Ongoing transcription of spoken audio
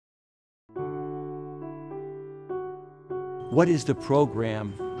What is the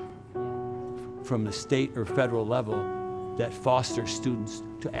program from the state or federal level that fosters students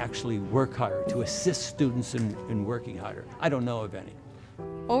to actually work harder, to assist students in working harder? I don't know of any.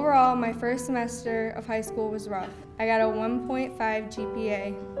 Overall, my first semester of high school was rough. I got a 1.5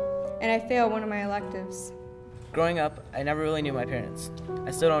 GPA, and I failed one of my electives. Growing up, I never really knew my parents.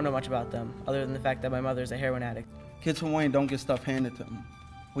 I still don't know much about them, other than the fact that my mother's a heroin addict. Kids from Wayne don't get stuff handed to them.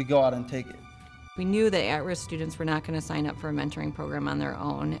 We go out and take it. We knew that at-risk students were not going to sign up for a mentoring program on their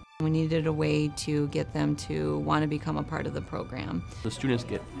own. We needed a way to get them to want to become a part of the program. The students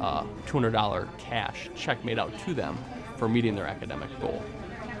get a $200 cash check made out to them for meeting their academic goal.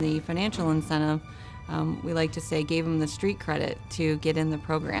 The financial incentive, we like to say, gave them the street credit to get in the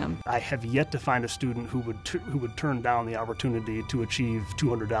program. I have yet to find a student who would turn down the opportunity to achieve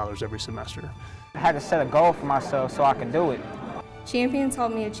 $200 every semester. I had to set a goal for myself so I could do it. Champions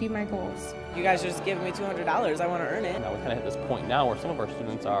helped me achieve my goals. You guys are just giving me $200, I want to earn it. Now we kind of hit this point now where some of our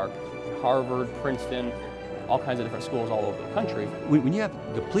students are Harvard, Princeton, all kinds of different schools all over the country. When you have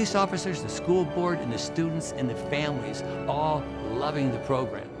the police officers, the school board, and the students and the families all loving the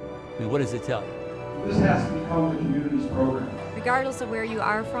program, I mean, what does it tell you? This has to become the community's program. Regardless of where you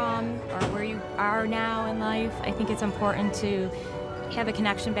are from or where you are now in life, I think it's important to have a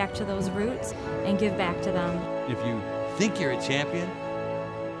connection back to those roots and give back to them. If you think you're a champion,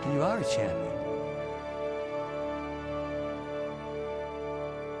 then you are a champion.